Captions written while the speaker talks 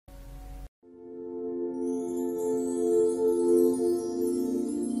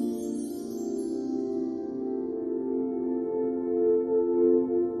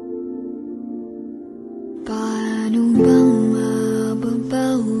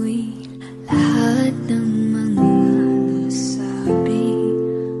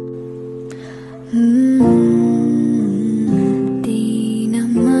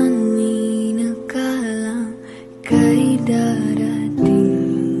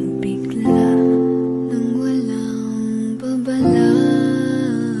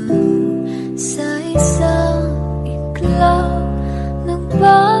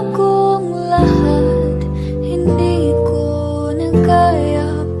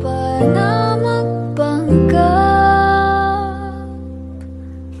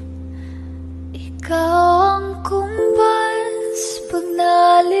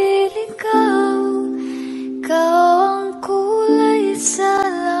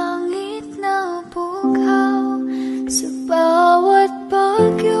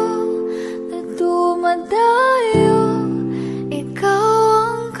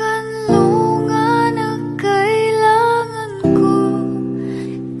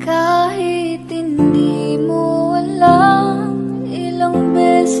hindi mo alam, ilang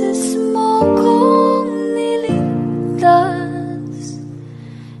beses mo kong niligtas.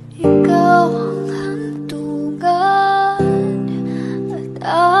 Ikaw ang hantungan at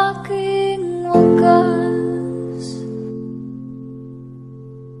aking wagas.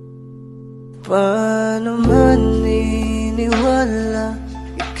 Paano man iniwala,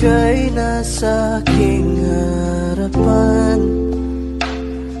 ika'y nasa aking harapan.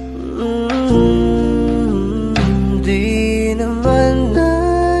 Di naman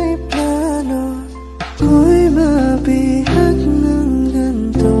ay plano ko'y mabihag ng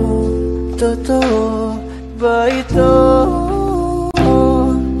ganito. Totoo ba ito?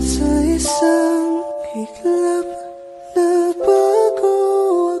 Sa isang iglap na bago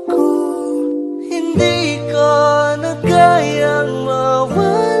ako, hindi ko na kayang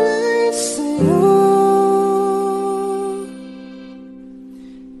mawalay sa'yo.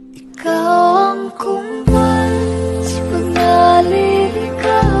 Ikaw ang kumpas pag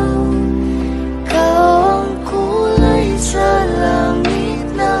naliligaw, ikaw ang kulay sa langit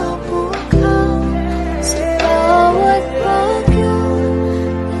na bukaw. Sa bawat bagyo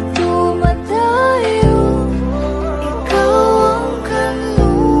na dumadayo, ikaw ang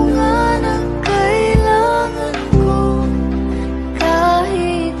kanlungan ang kailangan ko.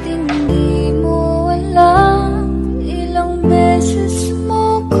 Kahit hindi mo alam, ilang beses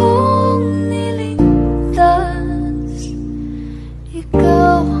mo kong niligtas.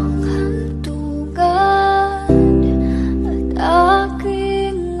 Ikaw ang hantungan at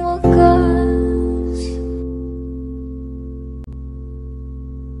aking wagas.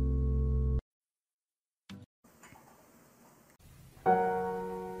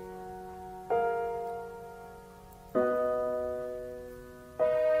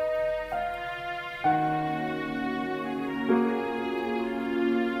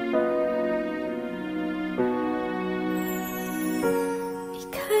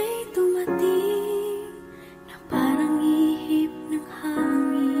 Ika'y dumating na parang ihip ng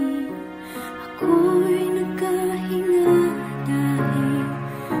hangin. Ako'y nagkahinga dahil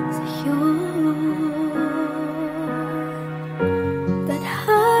sa'yo.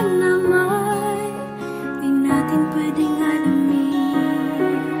 Tadhana may di natin pwedeng alamin.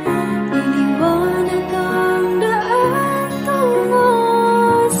 Iniwanag ang daan tungo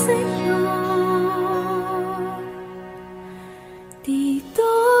sa'yo.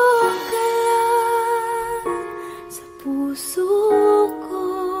 Dito ka lang sa puso ko.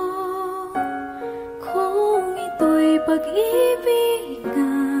 Kung ito'y pag-ibig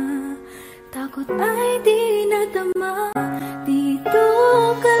na, takot ay di nadama. Dito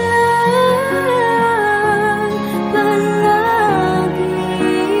ka lang palagi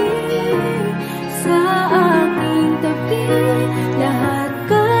sa aking tabi. Lahat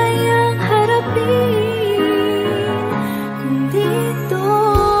kayang harapin kung dito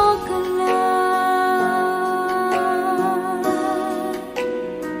ka lang.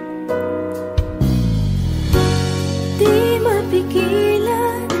 Di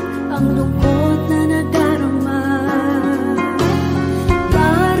mapigilan ang lungkot na nadarama.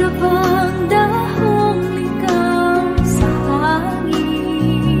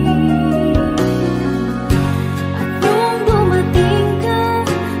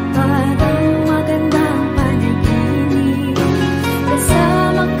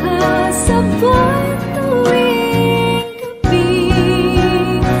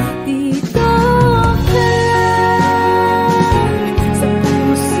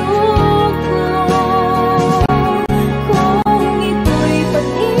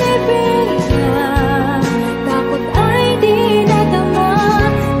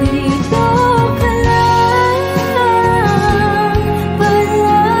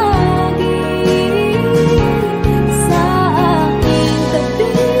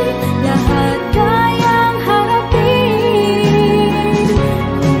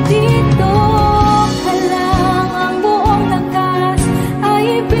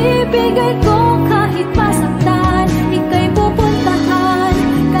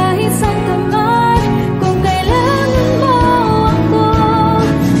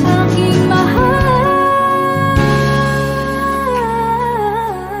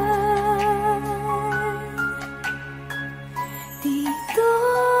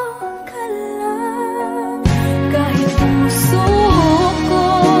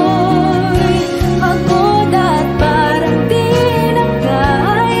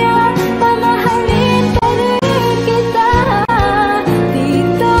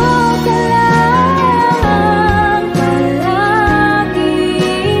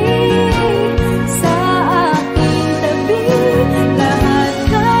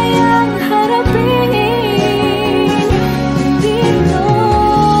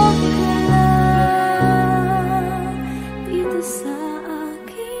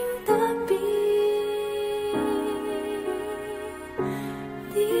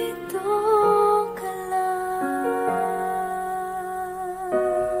 dito ka lang.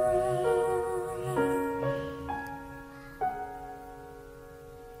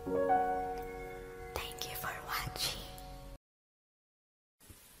 Thank you for watching.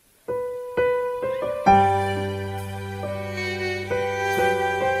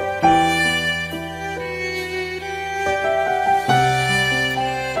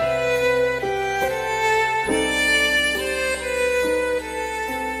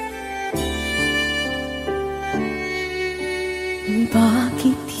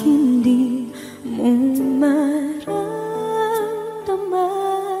 Bakit hindi mo maramdaman?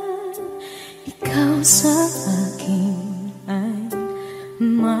 Ikaw sa akin ay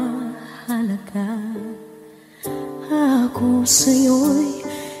mahalaga. Ako sa'yo'y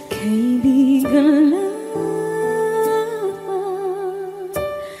kaibigan lang.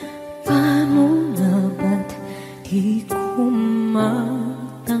 Paano nga ba't di ko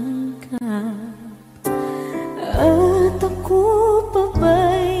matanggap? At ako pa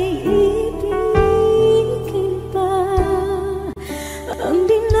ba'y ibigin pa? Ang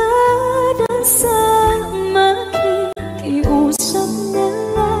dinadasal makikiusap na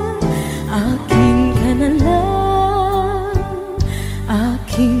lang. Akin ka na lang,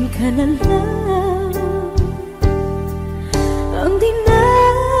 akin ka na lang. Ang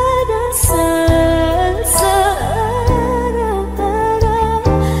dinadasal sa araw-araw.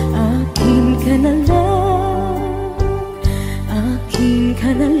 Akin ka na lang, akin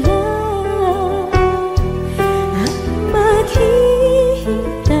ka na lang. At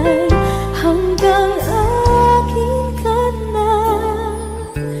maghihintay hanggang akin ka na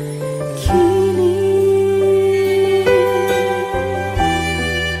kilig.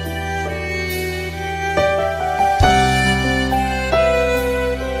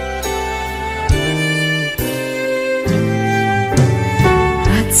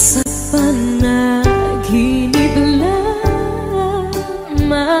 At sa panaginip lamang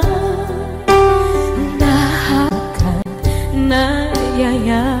nahakap,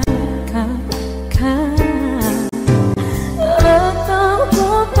 nayayakap ka. At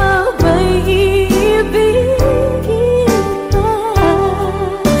ako pa ba'y iibigin pa?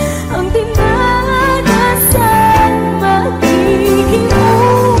 Ang dinadasal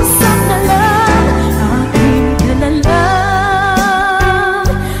makikiusap na lang. Akin ka na lang,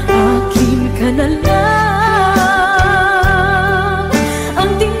 akin ka na lang.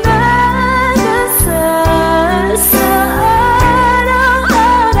 Ang dinadasal sa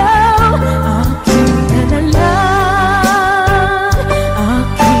araw-araw. Akin ka na lang,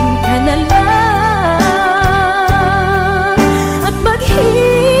 akin ka na lang. At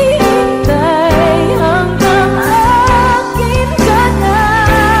maghihintay hanggang akin ka na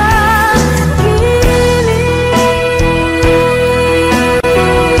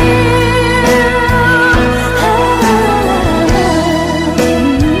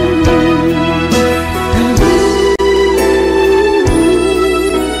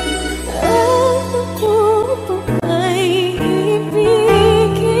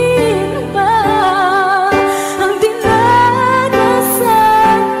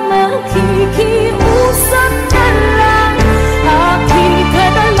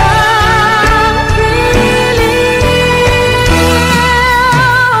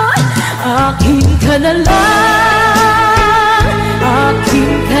akin ka na lang,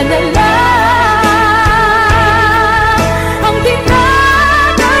 akin ka na lang. Ang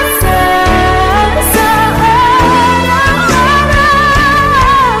dinadasal sa araw-araw.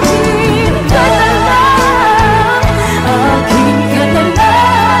 Akin ka na lang, akin ka na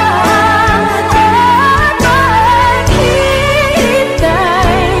lang. At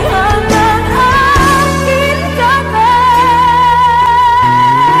maghihintay hanggang akin ka na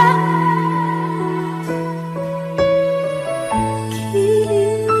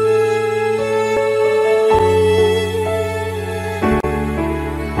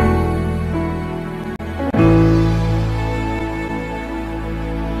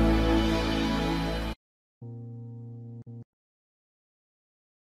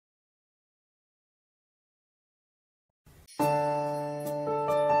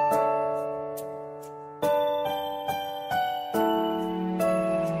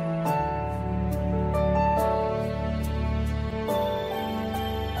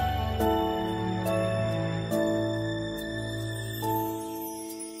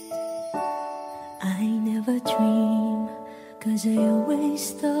I never dream, 'cause I always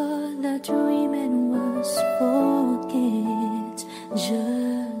thought that dreaming was forget,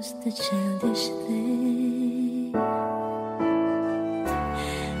 just a childish thing.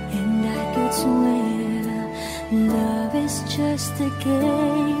 And I could swear love is just just a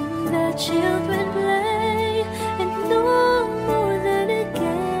game that children play, and no more than a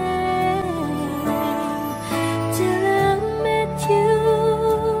game. Till I met you,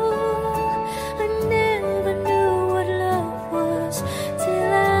 I never knew what love was.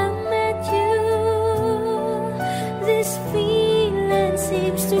 Till I met you, this feeling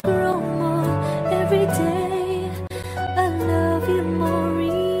seems to grow more every day. I love you more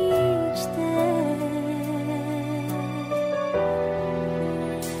each day.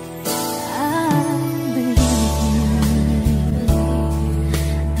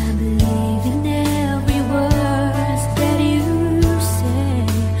 I believe in every word that you say.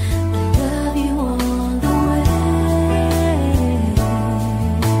 I love you all the way.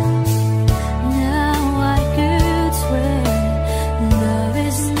 Now I could swear love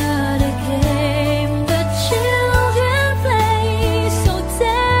is not a game that children play. So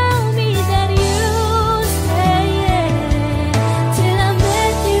tell me that you stay. Till I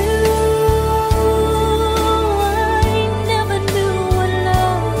met you, I never knew what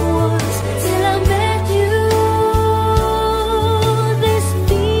love was. Till I met you, this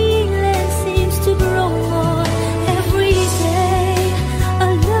feeling seems to grow more every day. I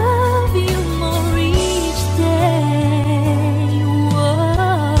love you more each day.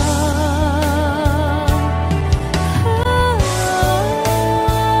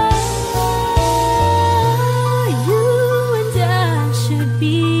 You and I should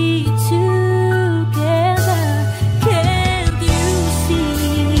be together. Can't you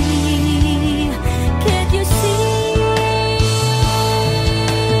see? Can't you see?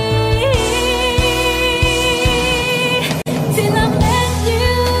 Till I met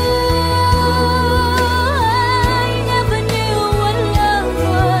you, I never knew what love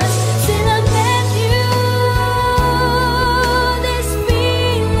was. Till I met you, this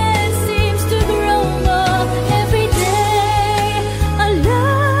feeling seems to grow more every day. I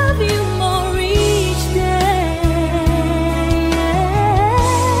love you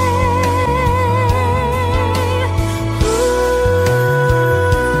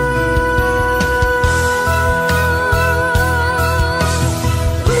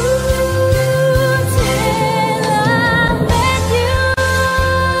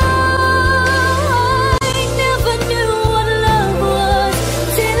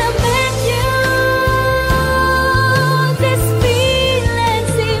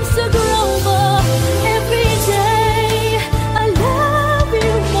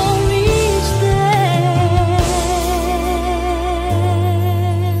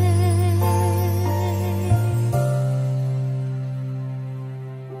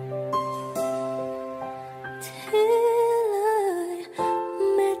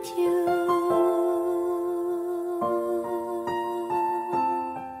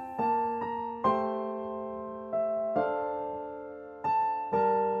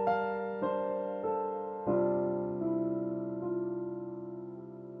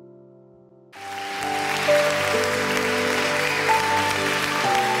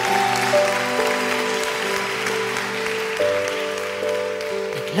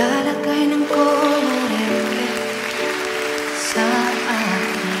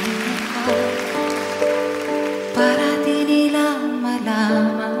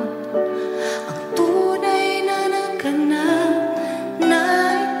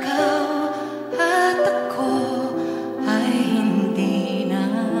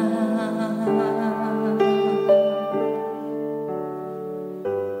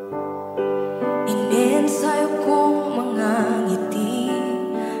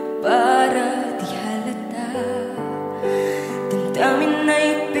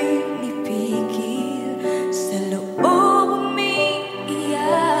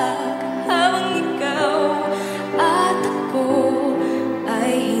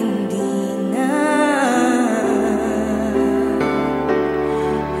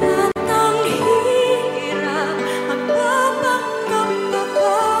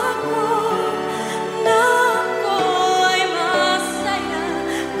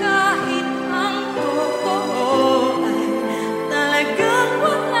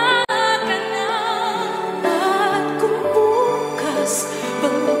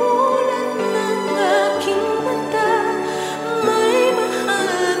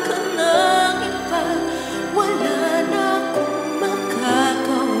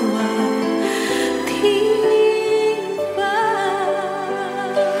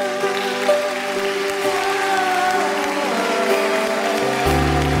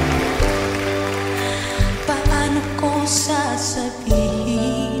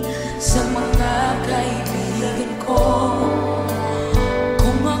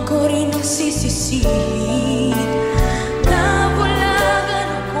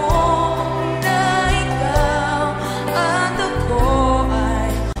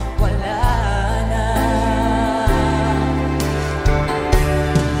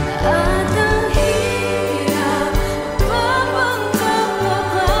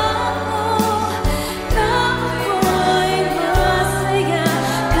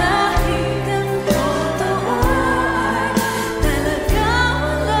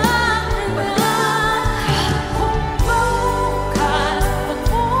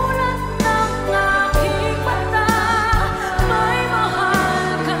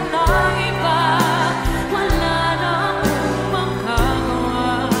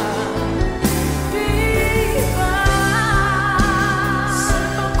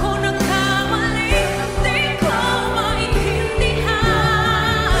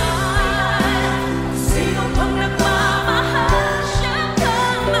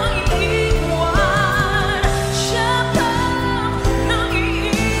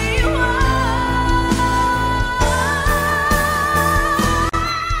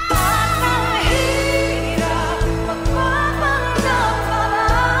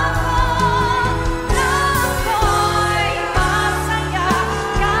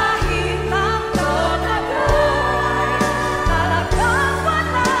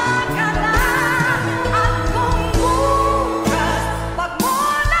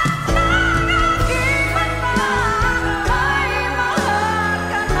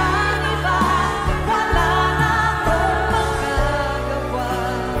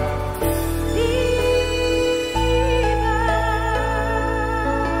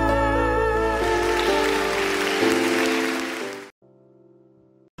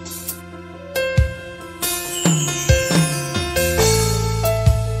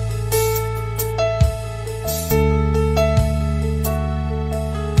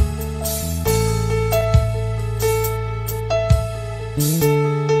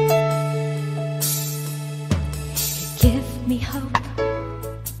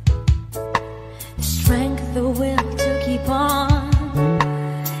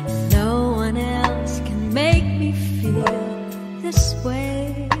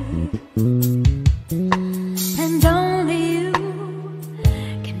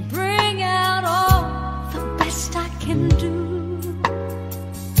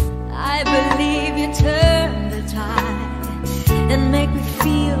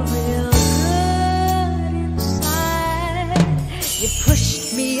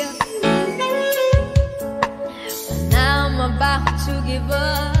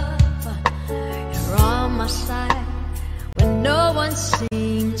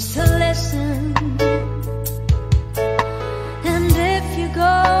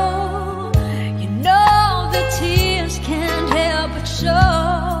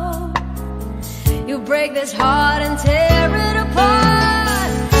this heart and tear it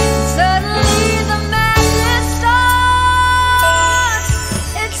apart. Suddenly the madness starts.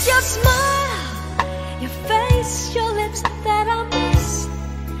 It's your smile, your face, your lips that I miss.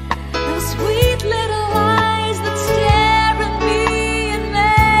 Those sweet little eyes that stare at me and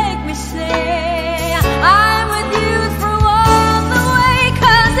make me say I'm with you through all the way.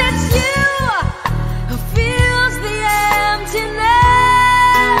 'Cause it's you who fills the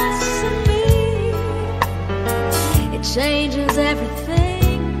emptiness in me. It changes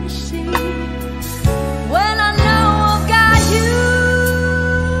everything, you see, when I know I've got you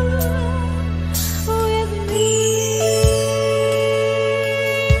with me.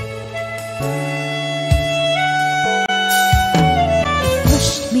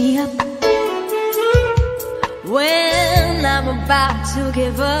 Pushed me up when I'm about to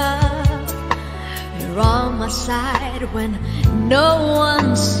give up. You're on my side when no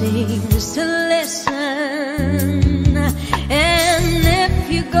one seems to listen. And if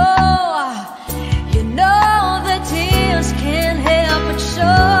you go, you know the tears can't help but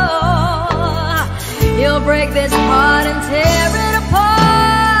show. You'll break this heart and tear it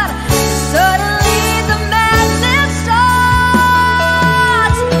apart. Suddenly the madness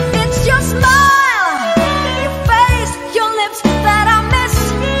starts. It's your smile, your face, your lips that I miss.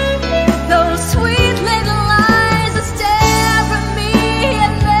 Those sweet little eyes that stare at me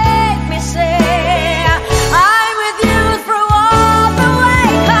and make me say I'm with you through all the way.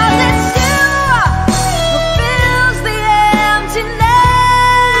 'Cause it's you who fills the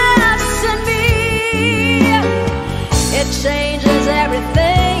emptiness in me. It changes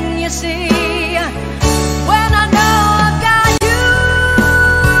everything, you see, when I know I've got you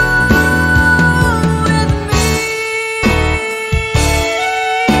with me.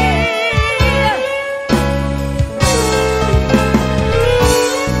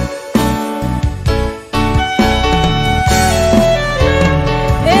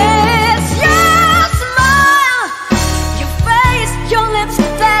 It's your smile, your face, your lips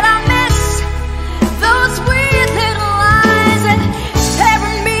that I miss. Those weird little eyes that stare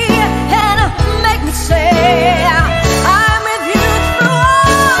at me and make me say I'm with you through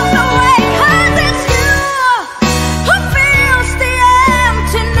all the way. 'Cause it's you who fills the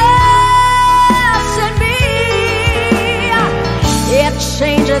emptiness in me. It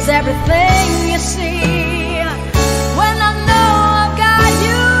changes everything, you see, when I know I've got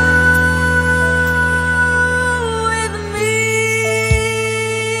you with me.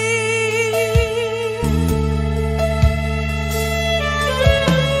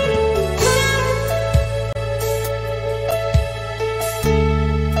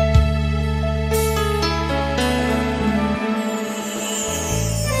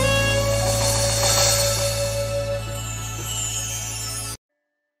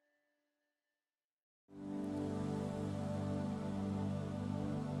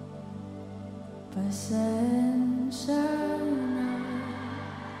 Pasensya na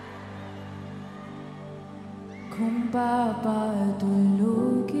kung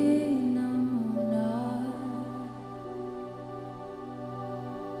papatulugin na muna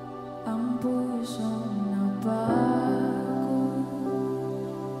ang pusong napagod.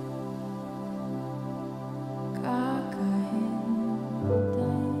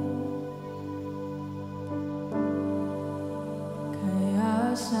 Kakahintay,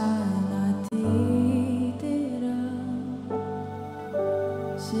 kaya sana titira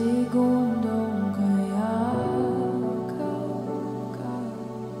segundong kaya ka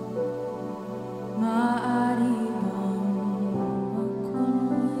maaari bang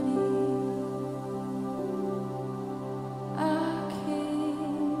magkumari aking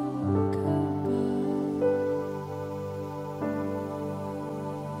kaba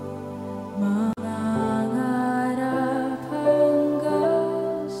mangangarap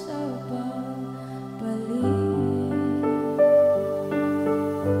hanggang sa pagbalik.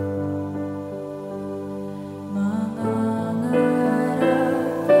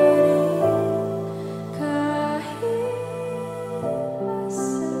 Mangangarap pa rin kahit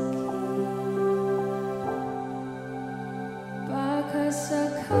masakit. Baka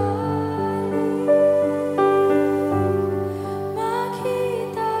sakali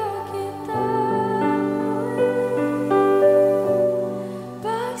makita kita muli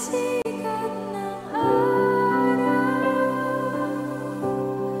pagsikat ng araw,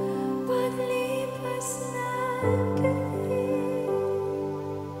 paglipas ng gabi.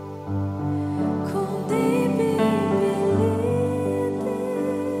 Kung di pipilitin,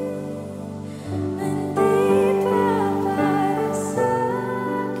 hindi pa para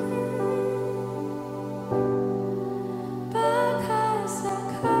sa'kin. Baka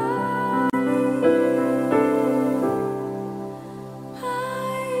sakali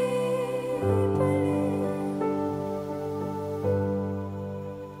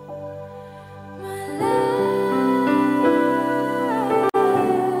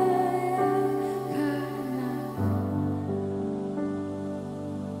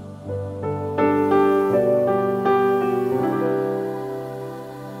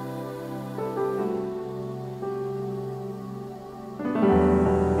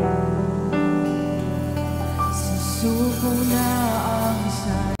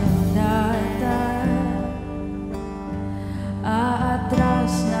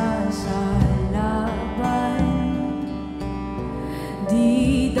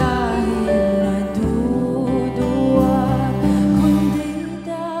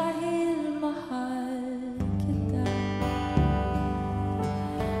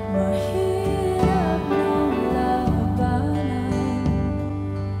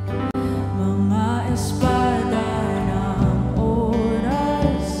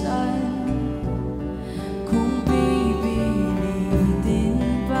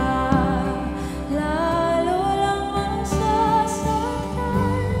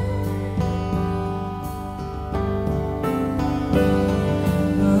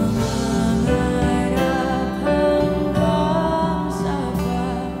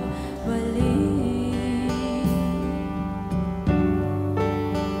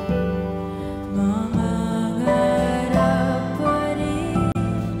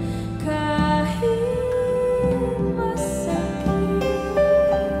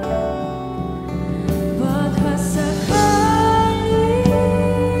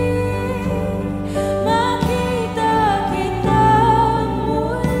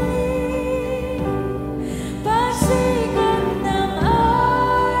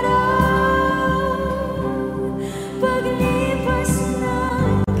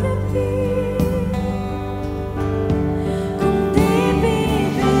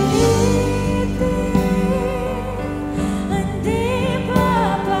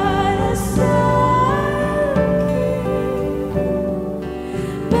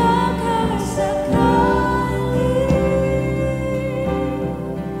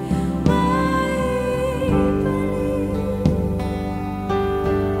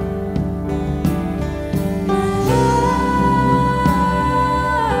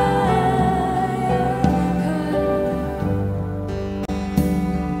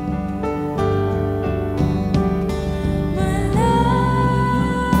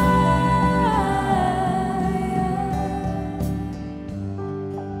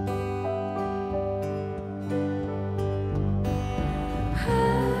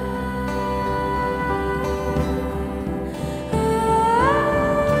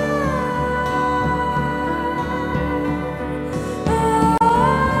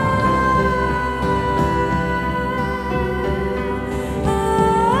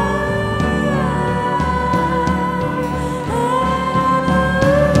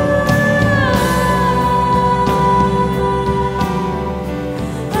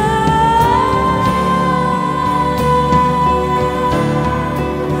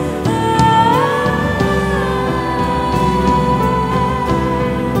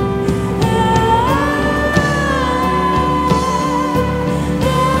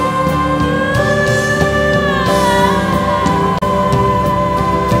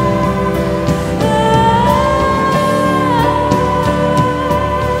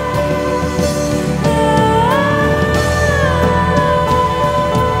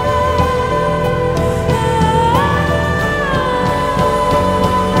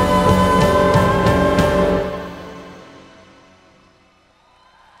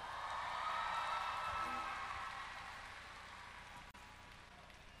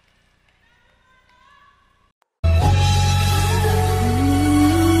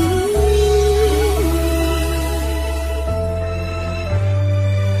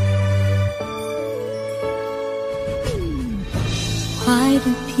Why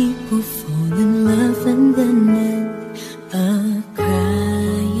do people fall in love and then end up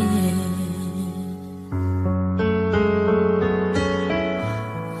crying?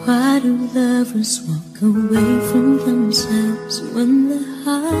 Why do lovers walk away from themselves when their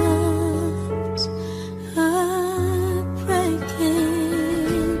hearts are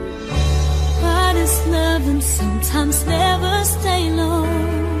breaking? Why does loving sometimes never stay long?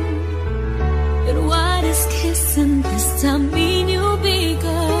 But why does kissing this time mean you'll be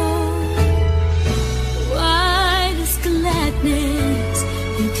gone? Why does gladness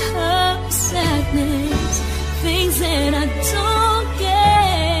become sadness? Things that I don't get.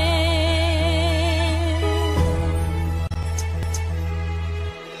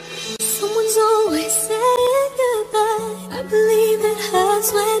 Someone's always saying goodbye. I believe it hurts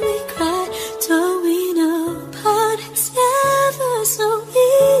when we cry.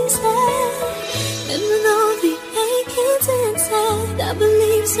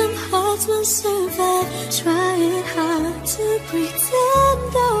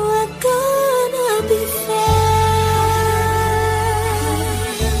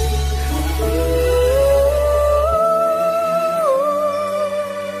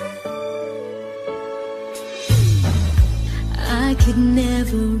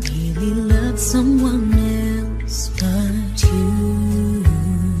 really love someone else but you.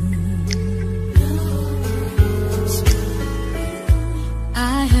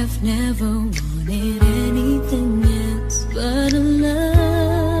 I have never wanted anything else but a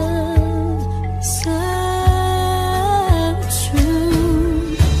love so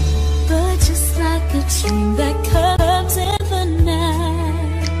true. But just like a dream that comes in the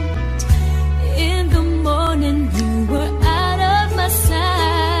night, in the morning you were out of my sight.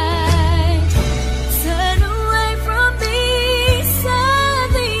 Turn away from me,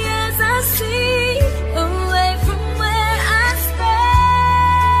 sadly as I see, away from where I stand.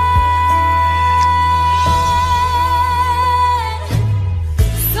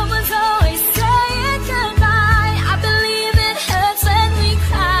 Someone's always saying goodbye. I believe it hurts when we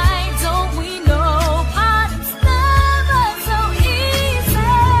cry. Don't we know parting's never so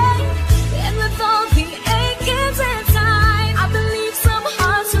easy? And with all the achings and time, I believe some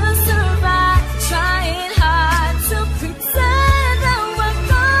hearts will survive. Trying hard to pretend that we're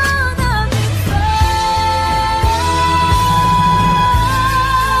gonna be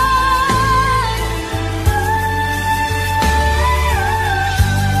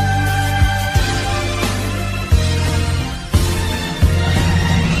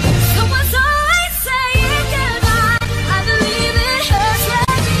Someone's always saying goodbye. I believe it hurts when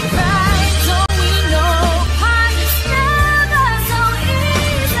we cry. Don't we know parting's never so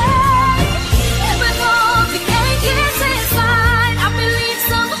easy? And with all the achings inside, I believe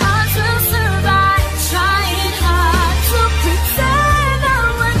some hearts will survive. Trying hard to pretend that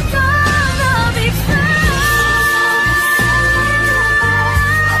we're gonna be fine.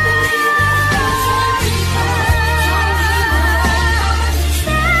 I believe it hurts when we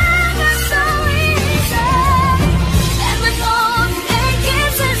never so easy. And with all the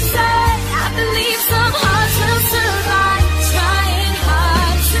achings inside, I believe some hearts will survive. Trying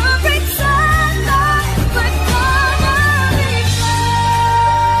hard to pretend that we're gonna be fine.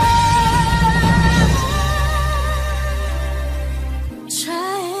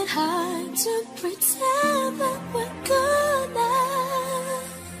 Trying hard to pretend that we're gonna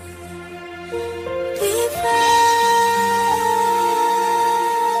be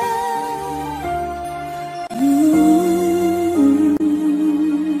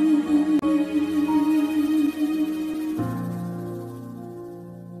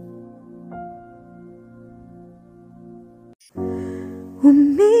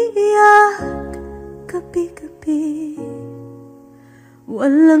Umiiyak gabi-gabi,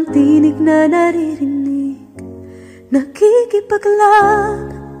 walang tinig na naririnig,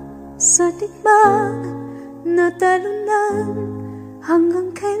 nakikipaglag sa digmang na talunan. Hanggang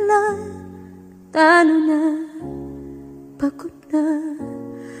kailan talo na, pagod na.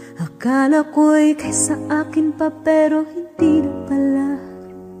 Akala ko'y kaysa akin pa, pero hindi na pala.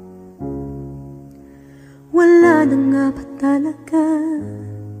 Wala na nga ba talaga?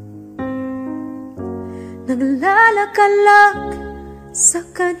 Naglalakalag sa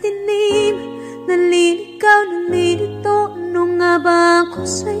kadilim, naliligaw, nalilito. Ano nga ba ako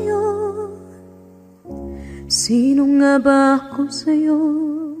sa'yo? Sino nga ba ako sa'yo?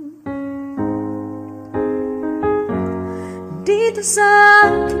 Dito sa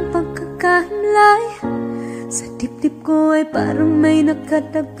aking pagkakahimlay, sa dibdib ko ay parang may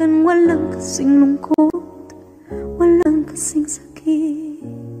nakadagan. Walang kasing lungkot, walang kasing sakit.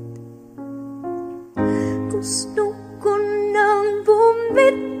 Gusto ko nang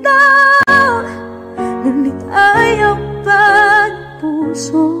bumitaw, ngunit ayaw pa ng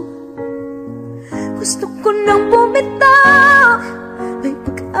puso. Gusto ko nang bumitaw, may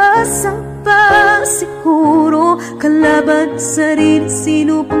pag-asa pa siguro. Kalaban sa sarili,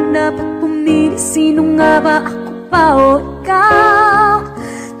 sino bang dapat pumili? Sino nga ba, ako pa o ikaw?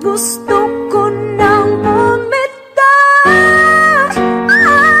 Gusto ko nang bumitaw,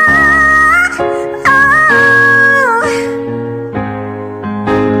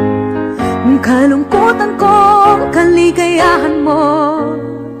 kalungkutan ko, kaligayahan mo.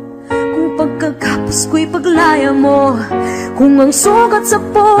 Kung pagkagapos ko'y paglaya mo, kung ang sugat sa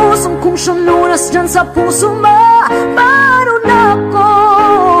pusong kung siyang lunas dyan sa puso mo, paano na ako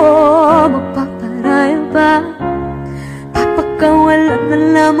magpaparaya ba? Papakawalan na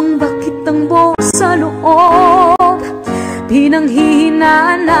lamang bakit ang buo sa loob,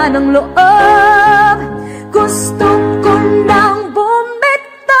 pinanghihinaan na ng loob. Gusto ko nang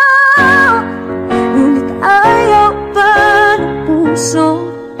bumitaw, ngunit ayaw pa ng puso.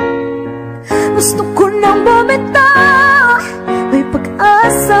 Gusto ko nang bumitaw, may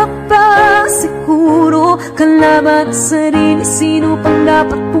pag-asa pa siguro. Kalaban sa sarili, sino pang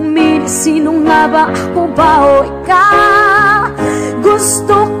dapat pumili? Sino nga ba, ako ba o ikaw?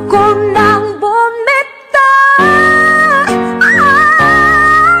 gusto ko nang bumitaw.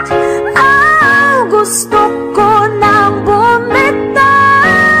 Gusto ko nang bumitaw.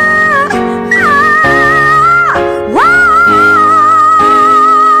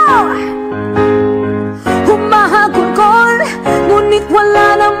 Humahagulgol, ngunit wala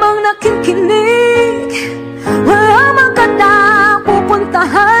namang nakikinig. Wala mang gandang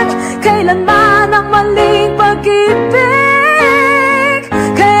pupuntahan, kailanman ang maling pag-ibig.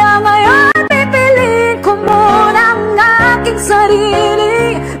 Kaya ngayon pipiliin ko muna ang aking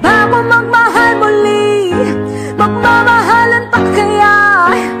sarili bago magmahal muli. Magmamahalan pa kaya,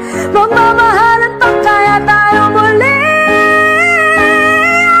 magmamahalan pa kaya tayo muli.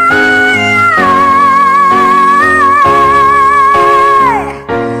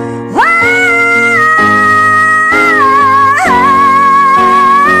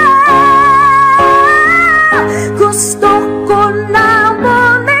 Gusto ko na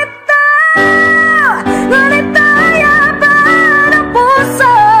bumitaw, ngunit kaya ba ng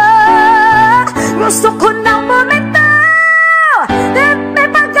puso? Gusto ko na bumitaw, may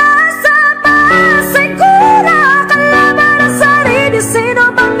pag-asa pa. Siguro kalaban ang sarili.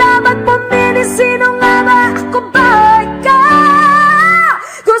 Sino bang dapat pumili? Sino nga ba? Ako ba ikaw?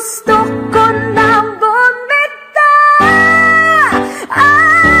 Gusto ko na bumitaw.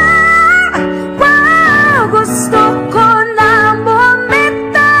 Gusto ko na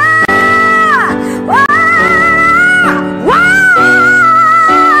bumitaw.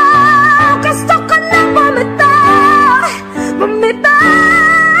 Gusto ko na bumitaw.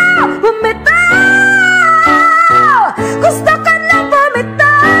 Bumitaw, bumitaw. Gusto ko na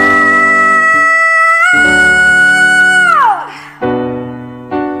bumitaw.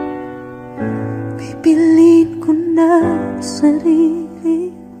 Pipiliin ko na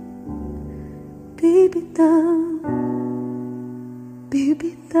sarili. Bibitaw,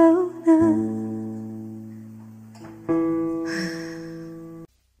 bibitaw na.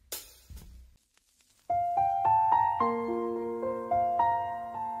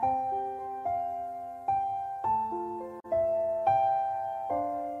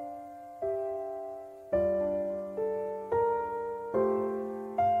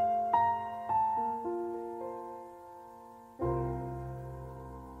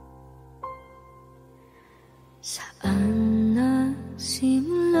 Saan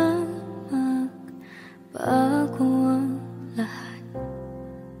nagsimula magbago ang lahat?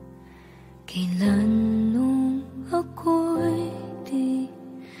 Kailan nung ako'y di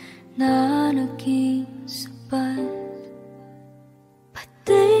na naging sapat?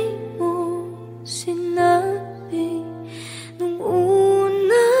 Pati mo sinabi nung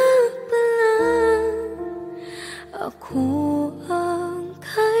una pa lang ako ang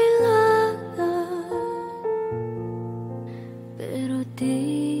kailangan. Pero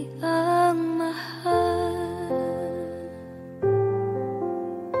di ang mahal.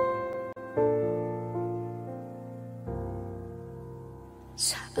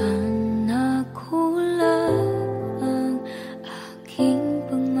 Saan nakulang ang aking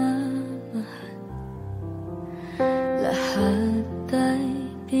pagmamahal? Lahat ay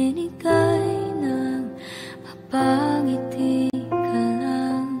binigay ng mapangiti ka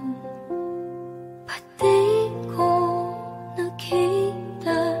lang. Pati ko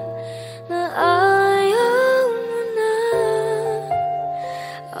nakita na ayaw mo na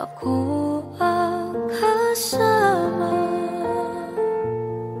ako ang kasama.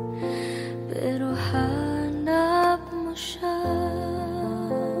 Pero hanap mo siya.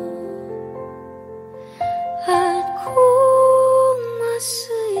 At kung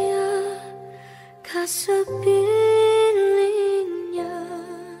masaya ka sa piling niya,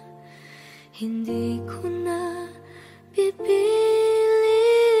 hindi ko na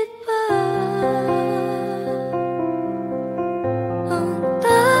pipilit pa. Ang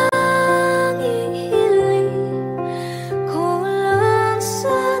tanging hiling ko lang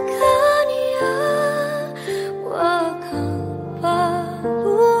sa kanya, wag kang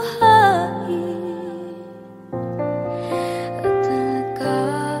paluhain at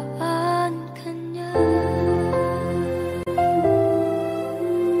alagaan ka niya.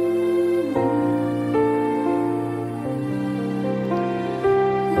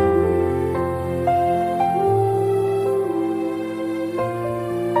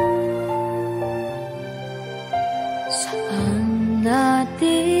 Saan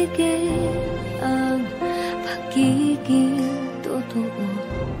natigil ang pagiging totoo?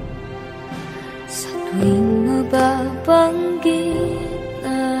 Sa tuwing mababanggit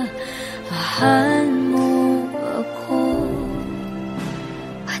na mahal mo ako,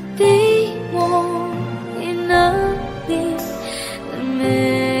 pati mo inamin na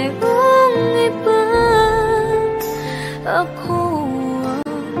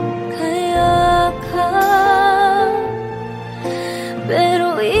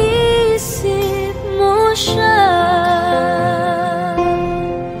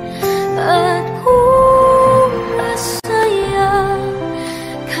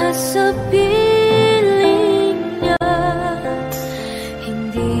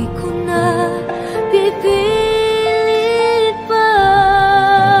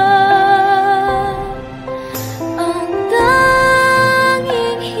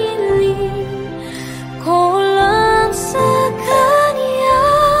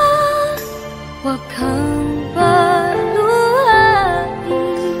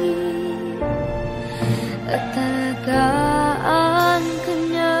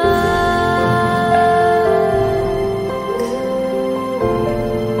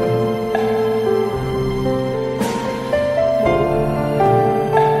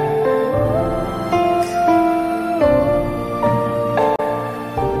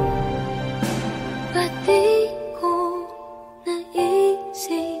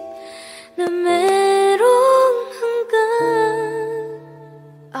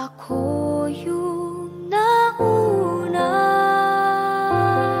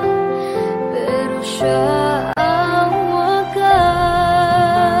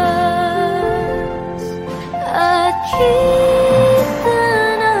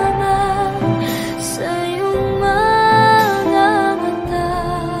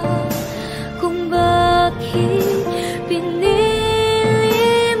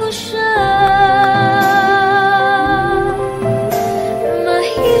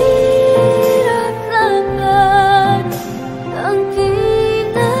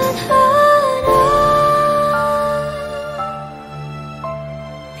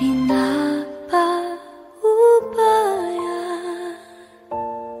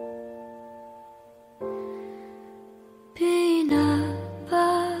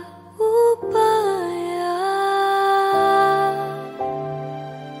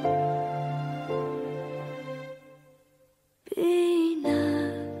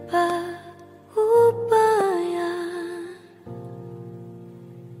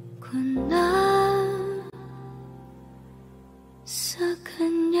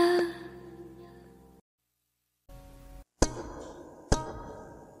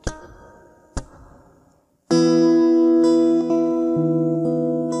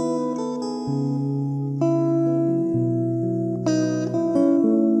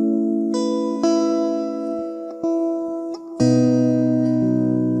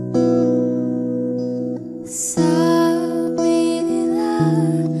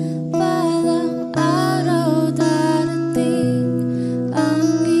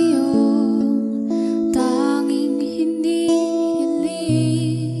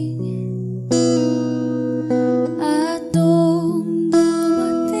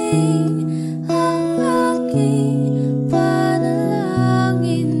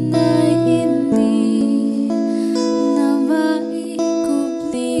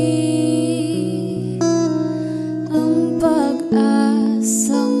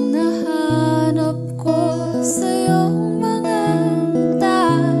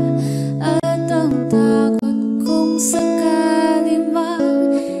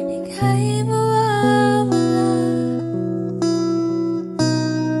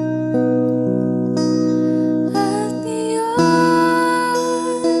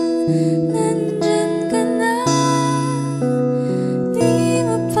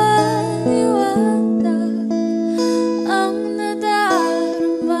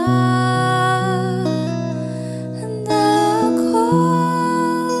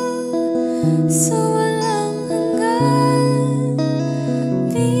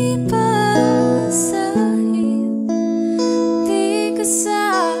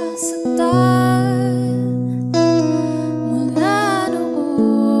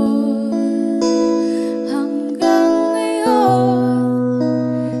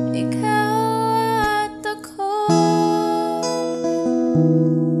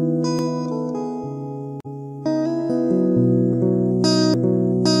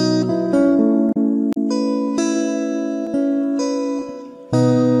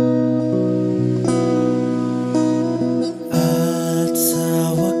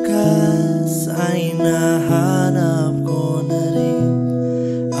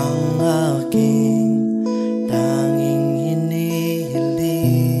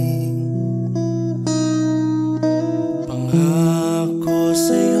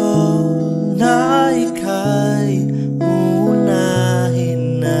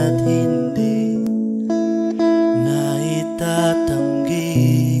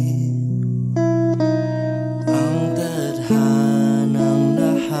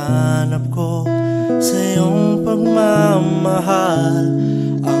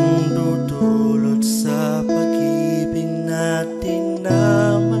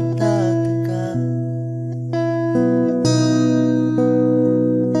na magtatagal.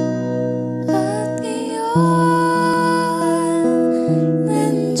 At ngayon,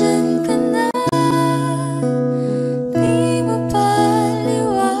 nandyan ka na, di mo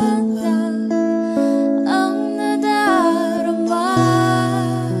paliwanag ang nadarama.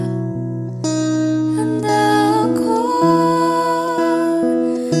 Handa ako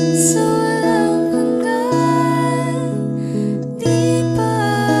sa walang hanggan, di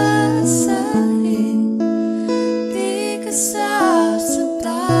paasahin, di ka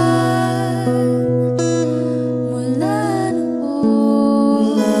sasaktan. Mula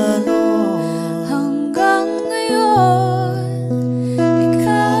noon hanggang ngayon,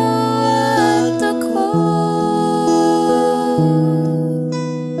 ikaw at ako.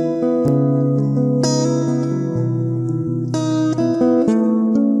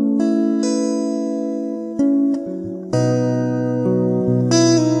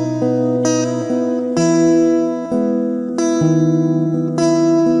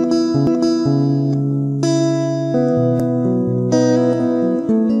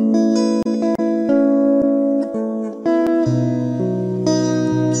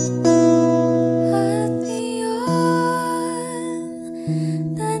 At iyon,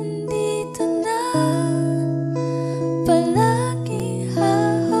 nandito na, palagi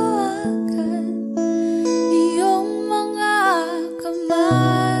hahawakan iyong mga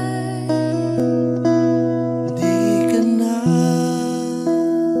kamay. Di ka na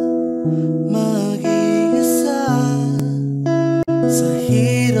mag-iisa sa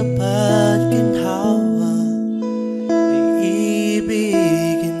hirap at ginhawa,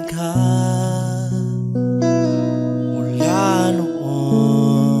 iibigin ka. Mula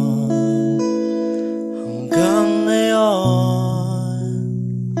noon hanggang ngayon,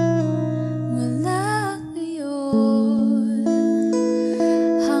 Mula ngayon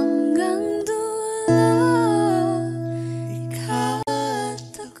hanggang dulo, ikaw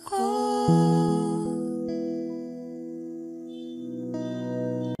at ako.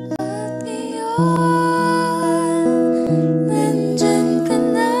 At ngayon, nandyan ka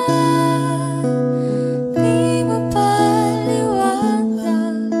na, di mo paliwanag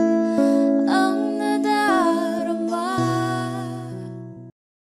ang nadarama.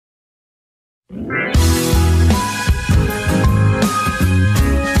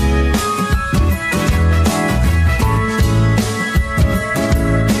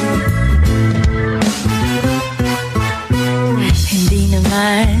 Hindi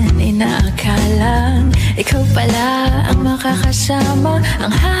naman inaakalang ikaw pala ang makakasama.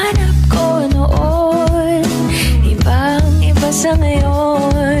 Ang hanap ko noon, ibang-iba sa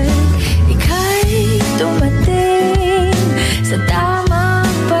ngayon. Ika'y dumating sa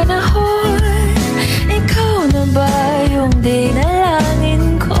tamang panahon. Ikaw na ba yung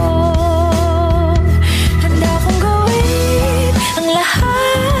dinalangin ko? Handa kong gawin ang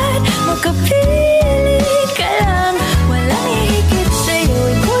lahat, magkapili ka lang. Walang hihigit sa'yo,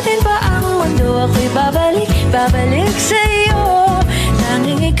 ikutin pa ang mundo. Ako'y babalik sa'yo.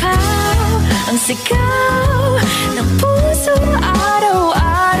 Tanging ikaw ang sigaw ng puso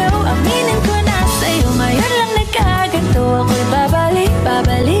araw-araw. Aminin ko na sa'yo, ngayon lang nagkaganto. Ako'y babalik pa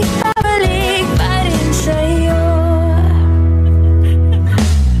rin sa'yo.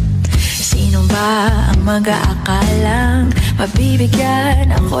 Sino ba ang mag-aakalang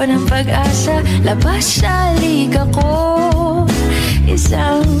mabibigyan ako ng pag-asa? Labas sa liga ko,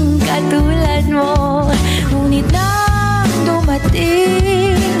 isang katulad mo. Ngunit nang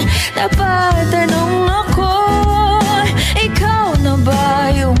dumating, napatanong ako, ikaw na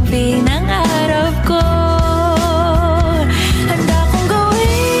ba yung pinangarap ko? Handa kong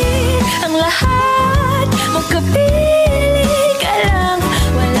gawin ang lahat, magkapili ka lang.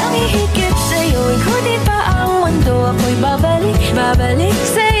 Walang hihigit sa'yo, ikutin pa ang mundo. Ako'y babalik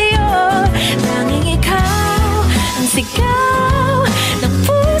sa'yo. Tanging ikaw ang sigaw ng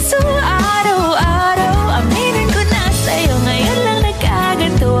puso araw-araw. Aminin ko na sa'yo, ngayon lang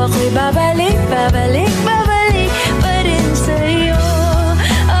nagkaganto. Ako'y babalik pa rin sa'yo.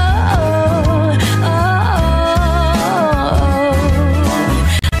 Oh, oh, oh, oh,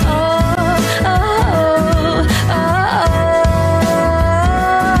 oh, oh, oh,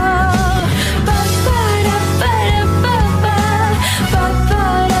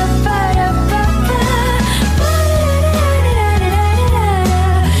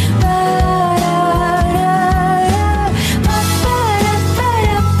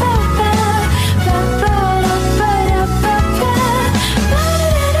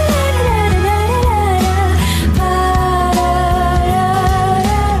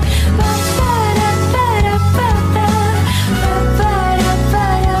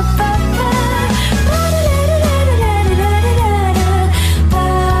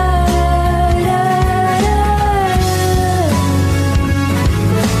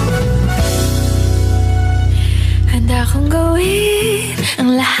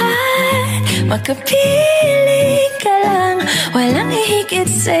 lahat, makapiling ka lang. Walang hihigit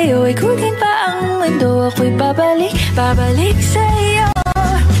sa'yo, ikutin pa ang mundo. Ako'y babalik, babalik sa'yo.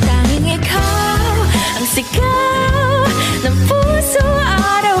 Tanging ikaw ang sigaw ng puso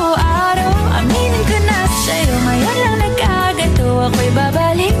araw-araw. Aminin ko na sa'yo, ngayon lang nagkagato. Ako'y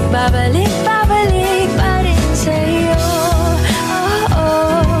babalik, babalik, babalik pa rin sa'yo.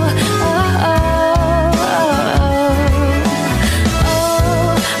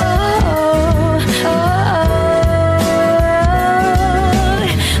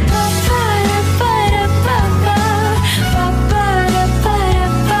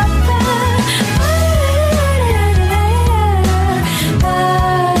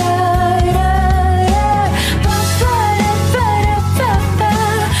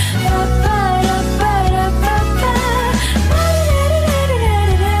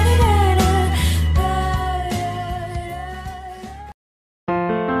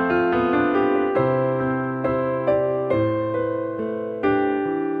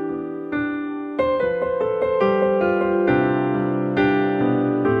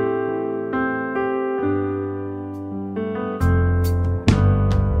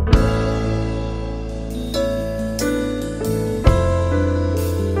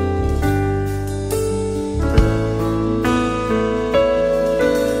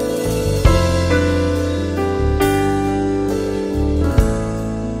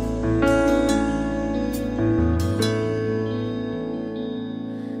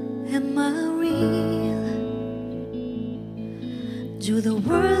 Do the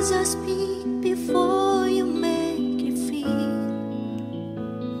words I speak before you make you feel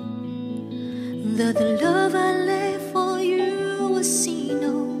that the love I left for you was seen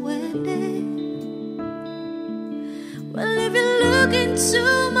nowhere there? Well, if you look into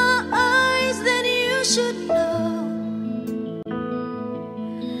my eyes, then you should know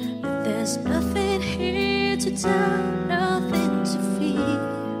that there's nothing here to tell, nothing to fear.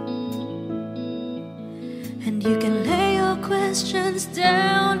 And you can lay your questions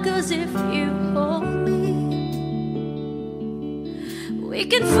down, 'cause if you hold me, we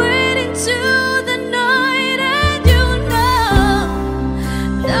can fade into the night. And you know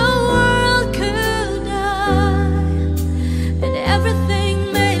the world could die and everything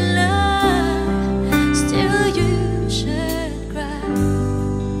may lie, still you should cry.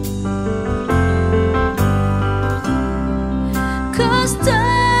 'Cause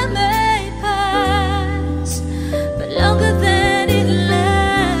time may pass, but longer than it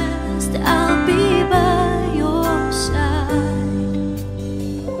lasts, I'll be by your side.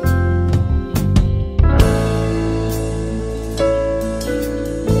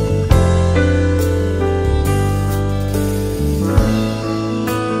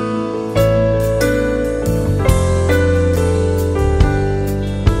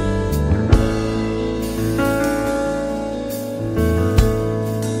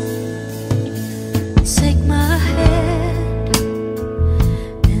 Take my hand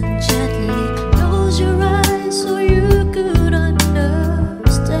and gently close your eyes so you could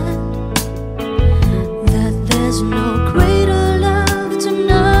understand that there's no greater love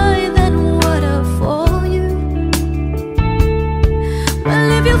tonight than what I for you. Well,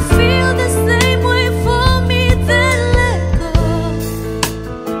 if you feel the same way for me, then let go.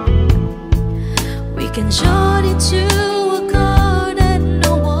 We can join into a chord and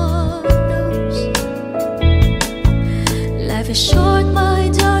no one knows. Life is short, my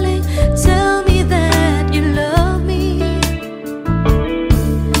darling. Tell me that you love me,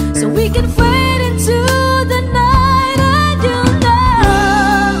 so we can fade into the night. And you know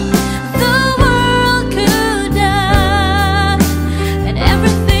the world could die and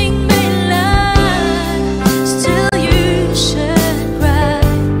everything may lie, still you should cry.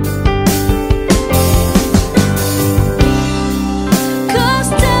 'Cause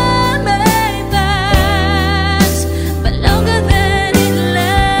time may pass, but longer than it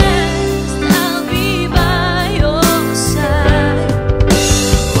lasts, I'll be by your side,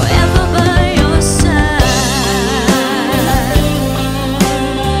 forever by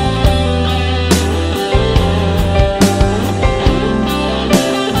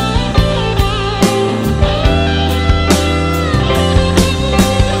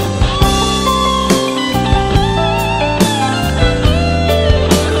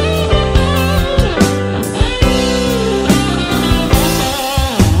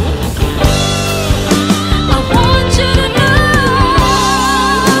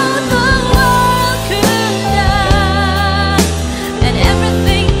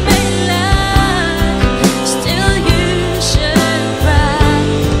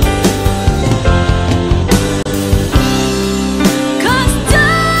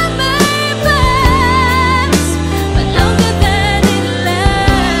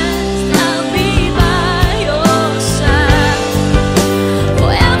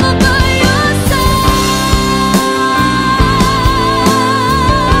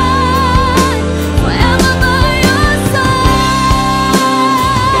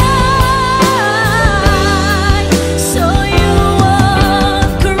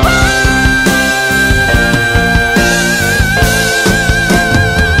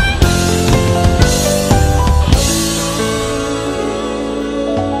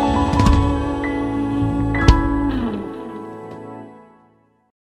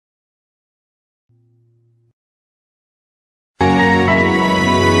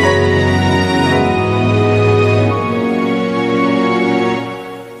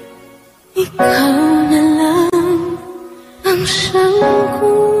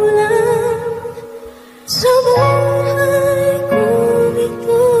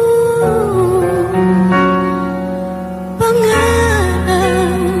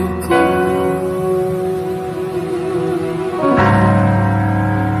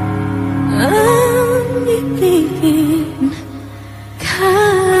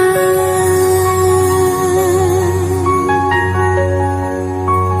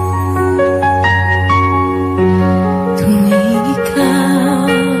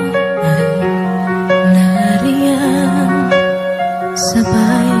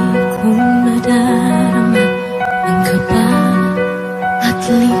kong nadarama ang kaba at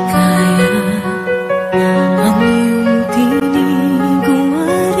ligaya. Ang iyong tinig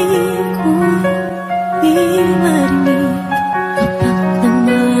umari ko di marinig kapag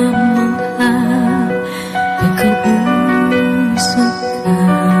namamangha pagkausap ka.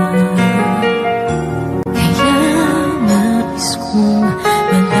 Kaya nais kong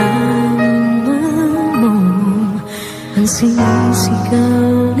malaman mo ang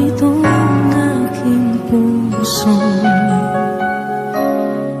sinisigaw nitong aking puso.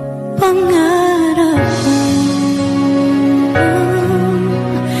 Pangarap kong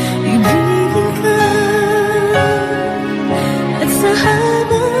ibigin ka at sa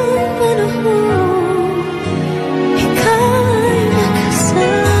habang panahon ika'y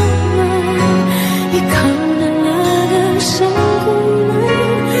makasama. Ikaw na lang ang siyang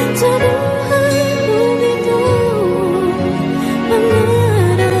kulay sa buhay kong ito.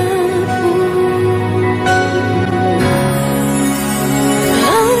 Pangarap ko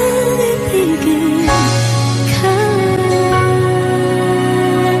ang ibigin ka.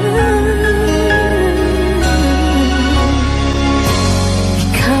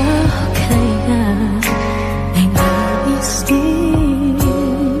 Ikaw kaya ay nais din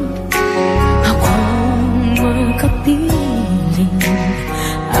akong makapiling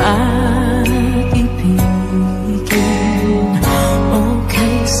at ibigin.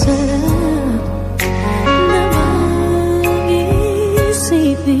 Okay, sarap namang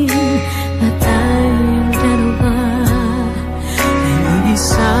isipin na tayong dalawa ay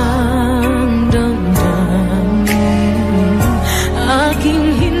isang damdamin. Aking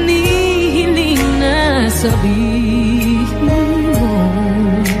hinihiling na sabihin mo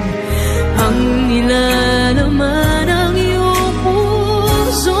ang nilalaman ng iyong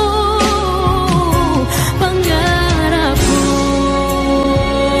puso. Pangarap ko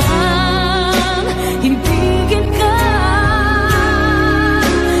ang ibigin ka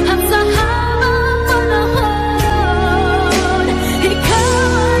at sa habang panahon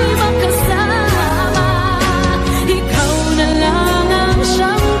ika'y makasama. Ikaw na lang ang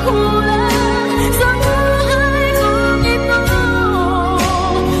siyang kulang sa buhay kong ito.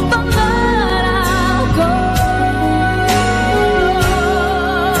 Pangarap ko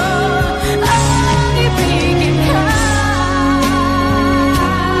ang ibigin ka.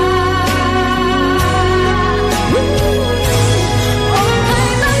 Okay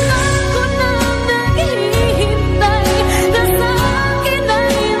lang ako nang naghihintay na sa akin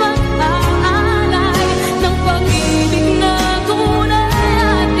ay mag-aalay ng pag-ibig na tunay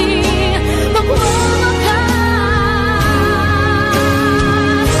at di magwawakas.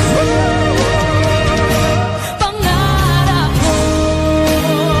 Pangarap ko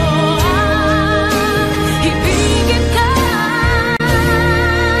ang ibigin ka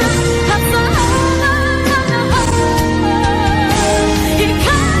at sa habang panahon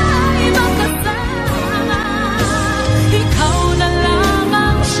ika'y makasama. Ikaw na lang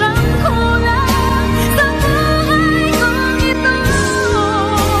ang siyang kulang sa buhay kong ito.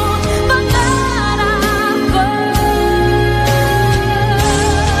 Pangarap ko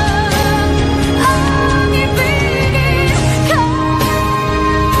ang ibigin ka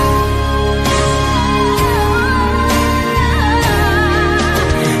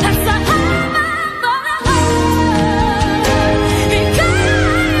at sa habang panahon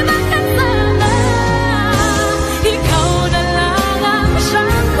ika'y makasama. Ikaw na lang ang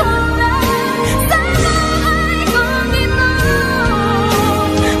siyang kulang sa buhay kong ito.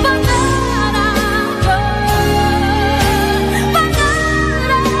 Pangarap ko,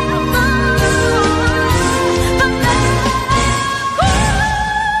 pangarap ko,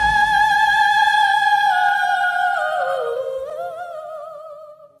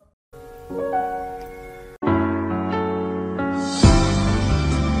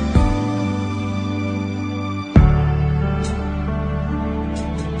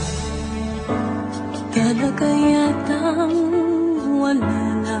 talaga yatang wala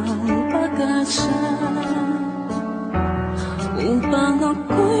lang pag-asa upang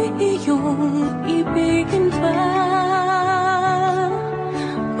ako'y iyong ibigin pa.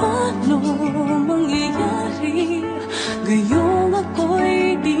 Paano mangyayari gayong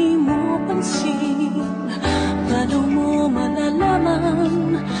ako'y di mo pansin?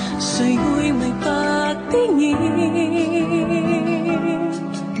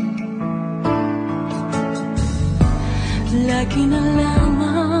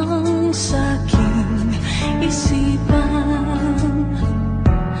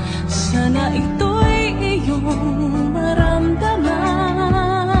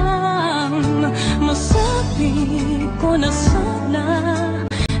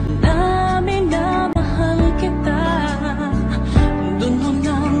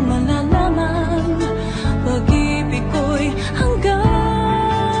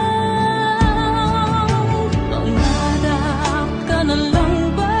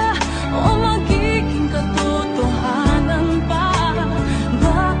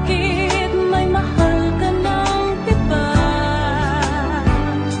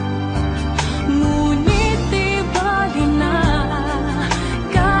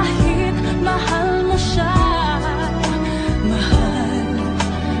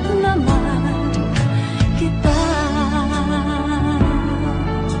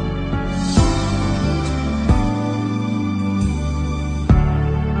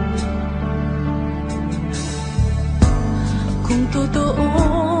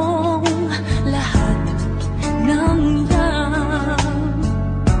 totoong lahat ng yan.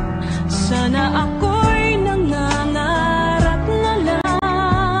 Sana ako'y nangangarap na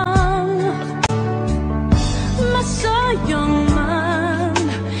lang. Masayang man,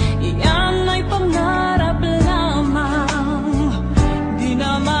 iyan ay pangarap lamang. Di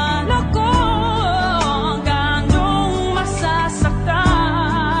naman ako ganong masasaktan.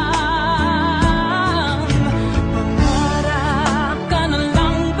 Pangarap ka na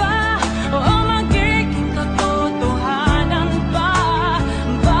lang ba o magiging katotohanan pa?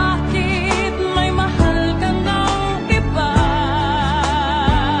 Bakit may mahal ka ng iba?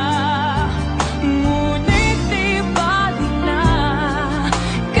 Ngunit di bali na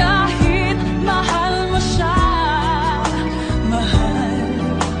kahit mahal mo siya. Mahal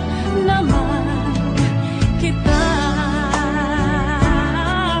naman kita.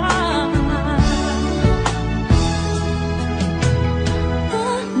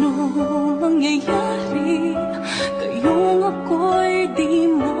 Ano mangyayari kayong ako'y di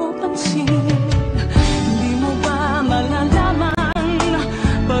mo pansin? Di mo ba malalaman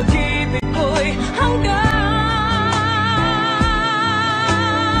pag-ibig ko'y hanggang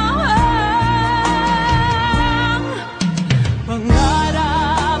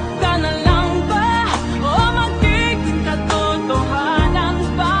pangarap ka na lang ba o magiging katotohanan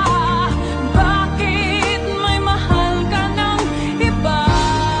pa? Bakit may mahal ka ng iba?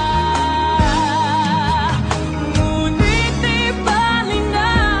 Ngunit di bali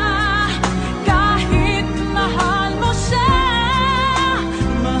na kahit mahal mo siya.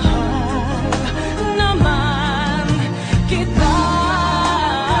 Mahal naman kita.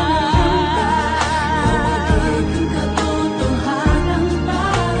 Magiging katotohanan pa?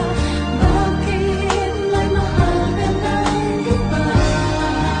 Bakit may mahal ka ng iba?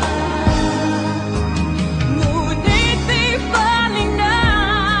 Ngunit di bali na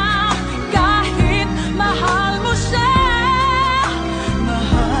kahit mahal mo siya.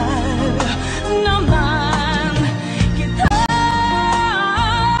 Mahal naman kita.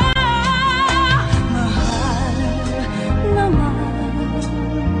 Mahal naman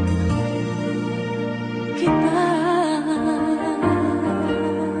kita.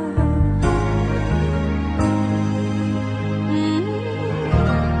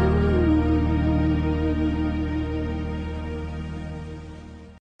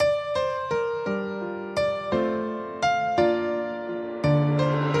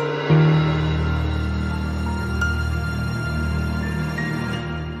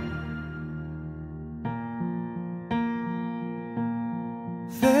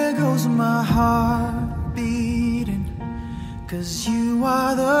 There goes my heart beating, 'cause you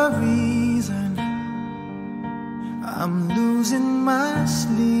are the reason I'm losing my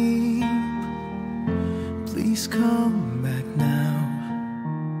sleep. Please come back now.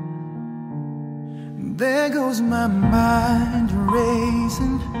 There goes my mind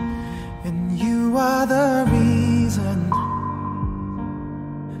racing, and you are the reason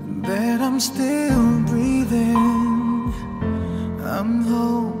that I'm still breathing. I'm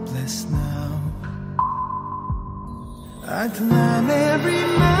hopeless now. I climb every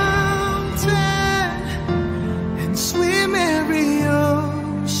mountain and swim every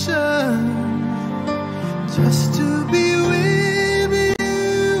ocean just to be with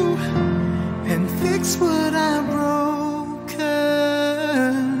you and fix what I've broken.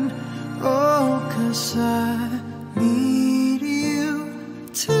 Oh, 'cause I need you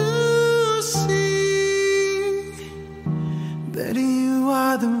to see that you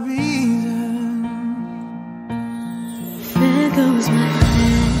are the reason. There goes my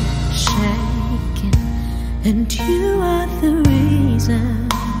head shaking, and you are the reason.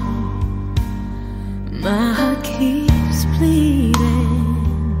 My heart keeps bleeding.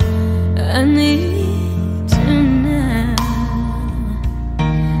 I need you now.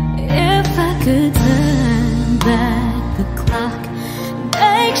 If I could turn back the clock,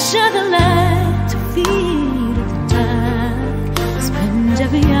 make sure the light to feed the dark, spend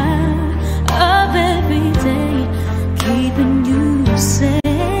every hour of every day keeping you safe.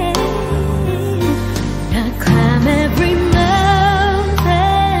 I climb every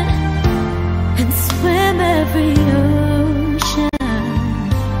mountain and swim every ocean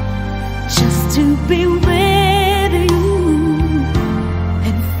just to be with you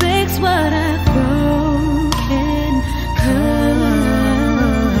and fix what I've broken.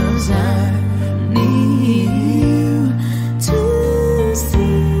 'Cause I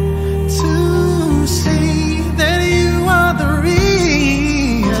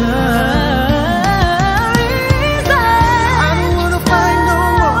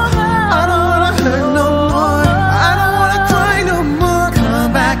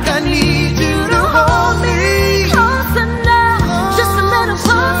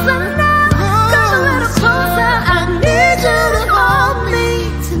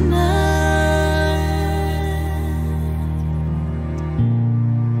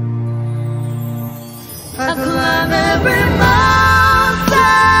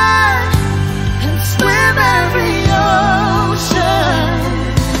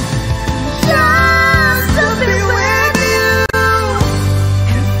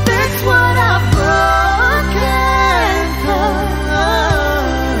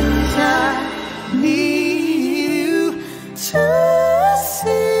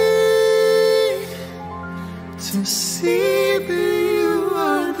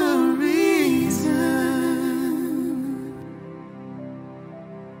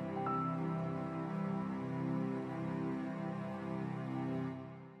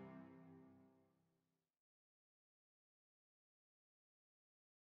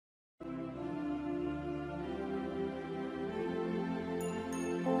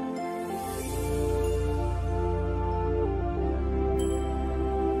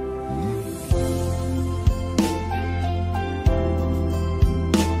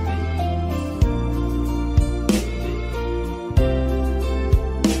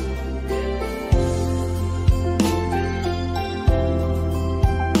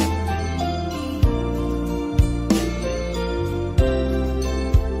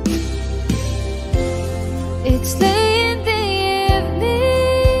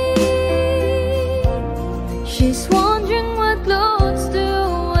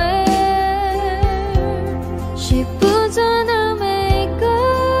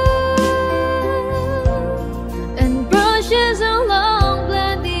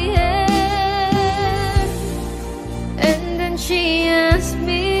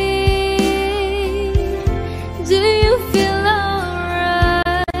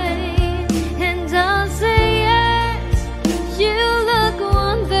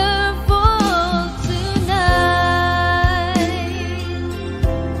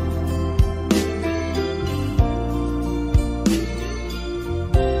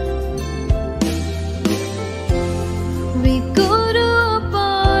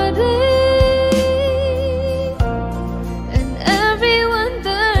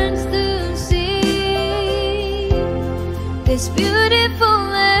this beautiful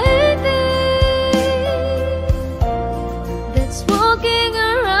lady that's walking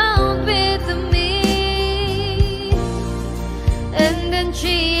around with me. And then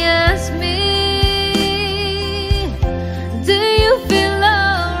she asked me, do you feel alright?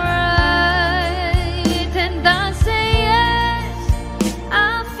 And I say yes,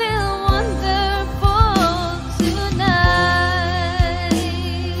 I feel wonderful tonight.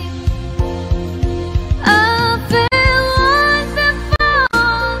 I feel wonderful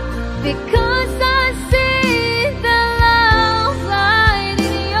because I see the love light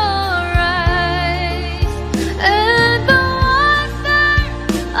in your eyes. And the wonder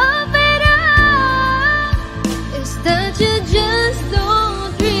of it all is that you just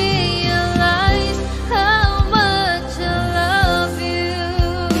don't realize how much I love you.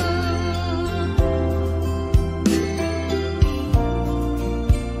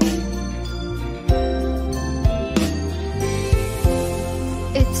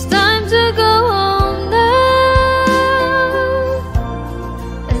 It's time to go home now,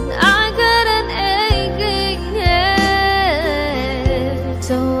 and I got an aching head,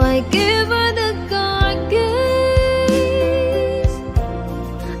 so I give her the car keys,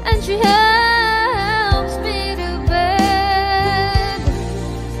 and she helps me to bed.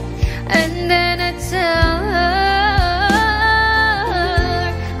 And then I tell her,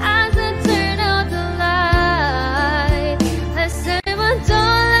 as I turn out the light, I say, my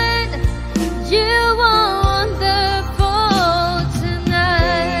darling, you are wonderful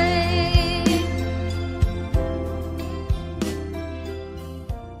tonight.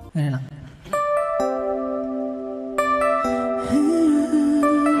 Ganyan lang.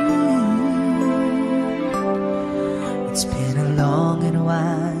 It's been a long and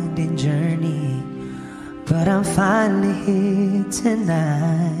winding journey, but I'm finally here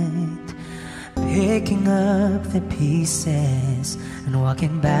tonight, picking up the pieces and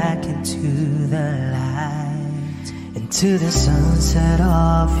walking back into the light, into the sunset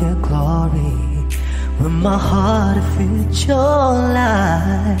of your glory, where my heart future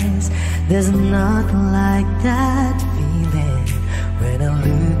lies. There's nothing like that feeling when I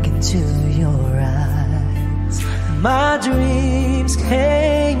look into your eyes. My dreams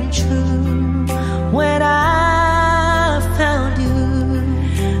came true when I found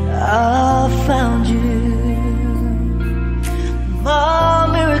you. I found you. My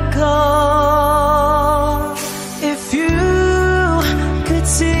miracle. If you could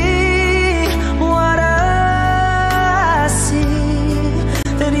see what I see,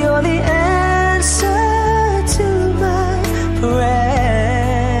 then you're the answer to my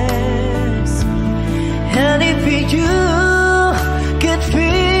prayers. And if you could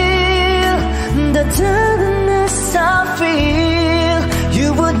feel the tenderness I feel, you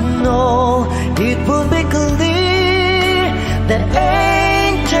would know, it would be clear that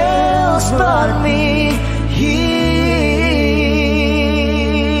angels brought me here.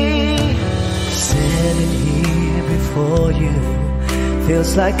 Standing here before you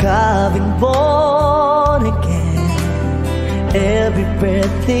feels like I've been born again. Every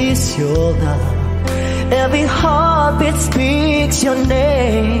breath is your love, every heartbeat speaks your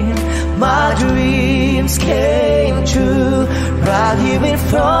name. My dreams came true right here in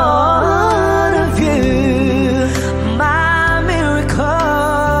front of you. My miracle.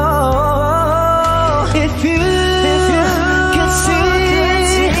 If you could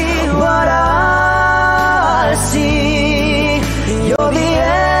see what I see, you're the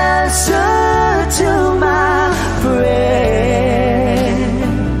answer to my prayers.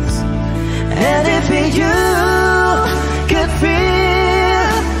 And if you could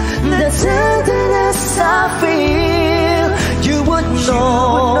feel the tenderness I feel, you would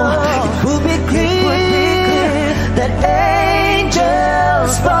know, it would be clear that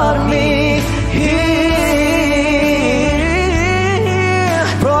angels brought me here,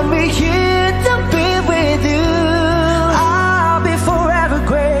 brought me here to be with you. I'll be forever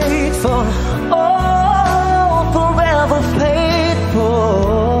grateful, oh, forever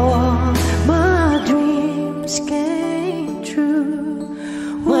faithful. My dreams came true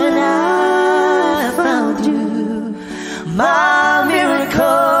when I found you. My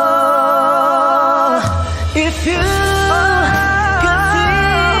miracle.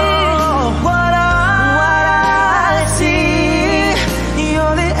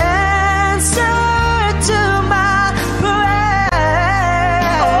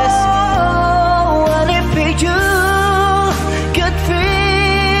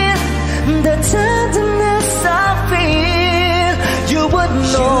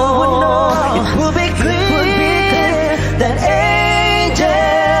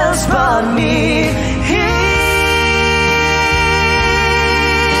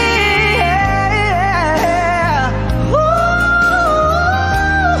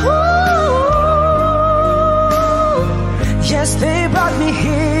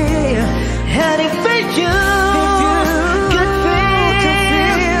 here. And if you could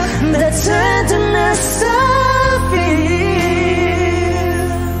feel the tenderness I feel,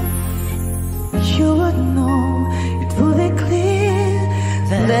 you would know, it would be clear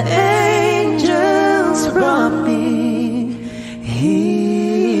that the angels brought me here.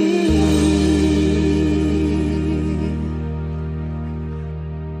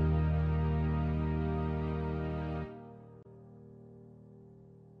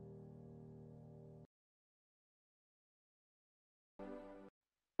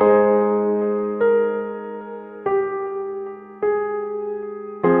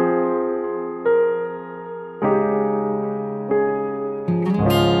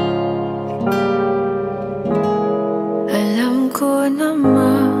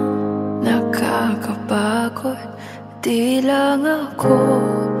 Di lang ako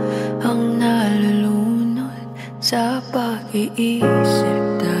ang nalulunod sa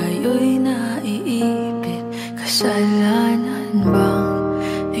pag-iisip. Tayo'y naiipit. Kasalanan bang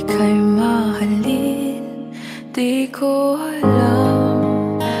ika'y mahalin? Di ko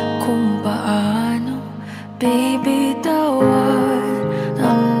alam kung paano bibitawan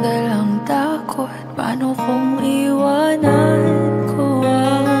ang dalang takot. Paano kung iwanan ko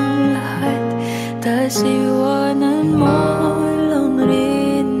ang lahat, tas iwanan mo lang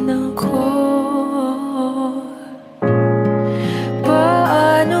rin ako?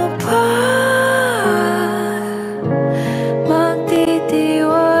 Paano pa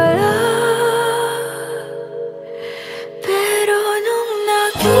magtitiwala? Pero nung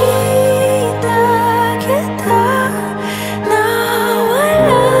nakita kita,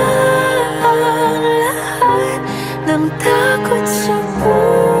 nawala ang lahat ng takot sa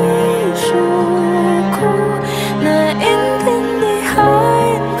puso ko.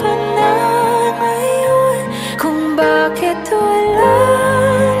 Naintindihan ko na ngayon kung bakit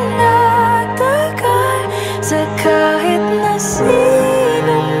walang natagal sa kahit na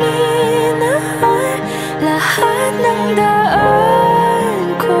sinong minahal. Lahat ng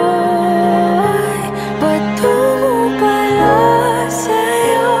daan ko ay patungo pala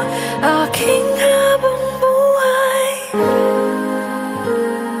sa'yo, aking habang buhay.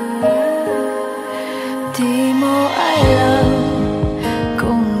 Di mo alam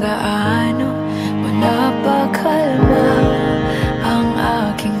kung gaano mo napakalma ang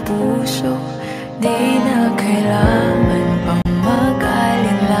aking puso. Di na kailangan pang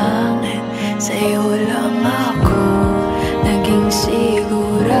mag-alinlangan, sa'yo lang ako naging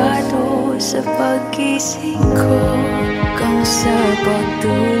sigurado sa pag-gising ko. Kung sa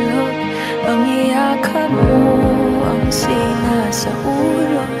pagtulog ang iyakap mo ang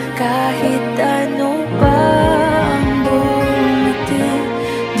sinasaulo, kahit ano pa ang dumating,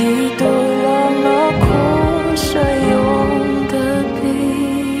 dito lang ako sa iyong tabi.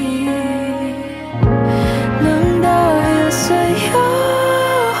 Nang dahil sa'yo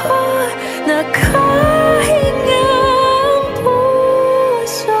nakahinga ang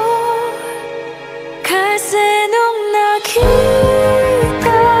puso, kasi nung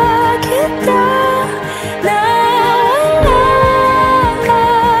nakita kita, nawala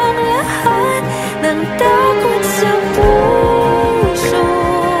ang lahat ng takot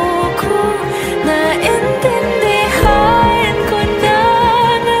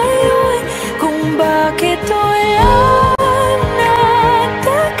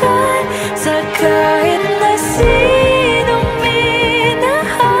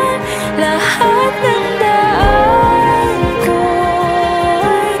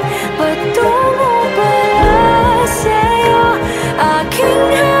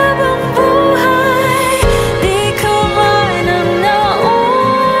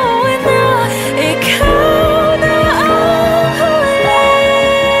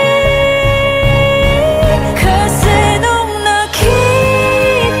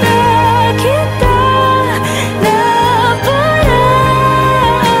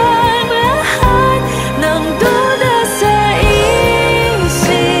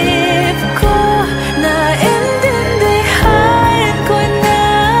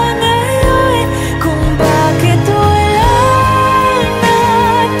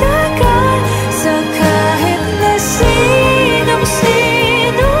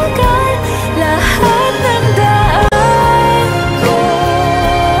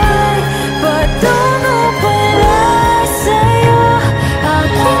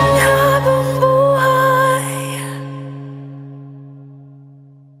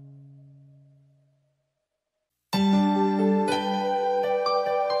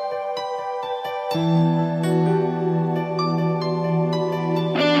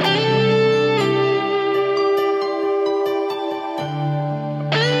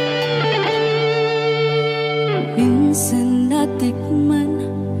minsan natikman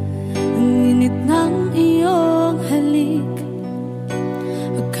ang init ng iyong halik.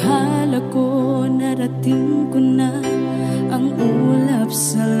 Akala ko narating ko na ang ulap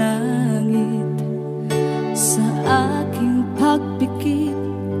sa langit. Sa aking pagpikit,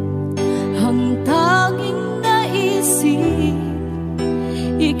 ang tanging naisip,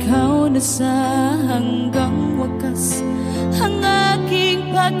 ikaw na sa hanggang wakas ang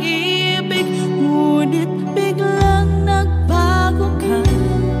aking pag-ibig.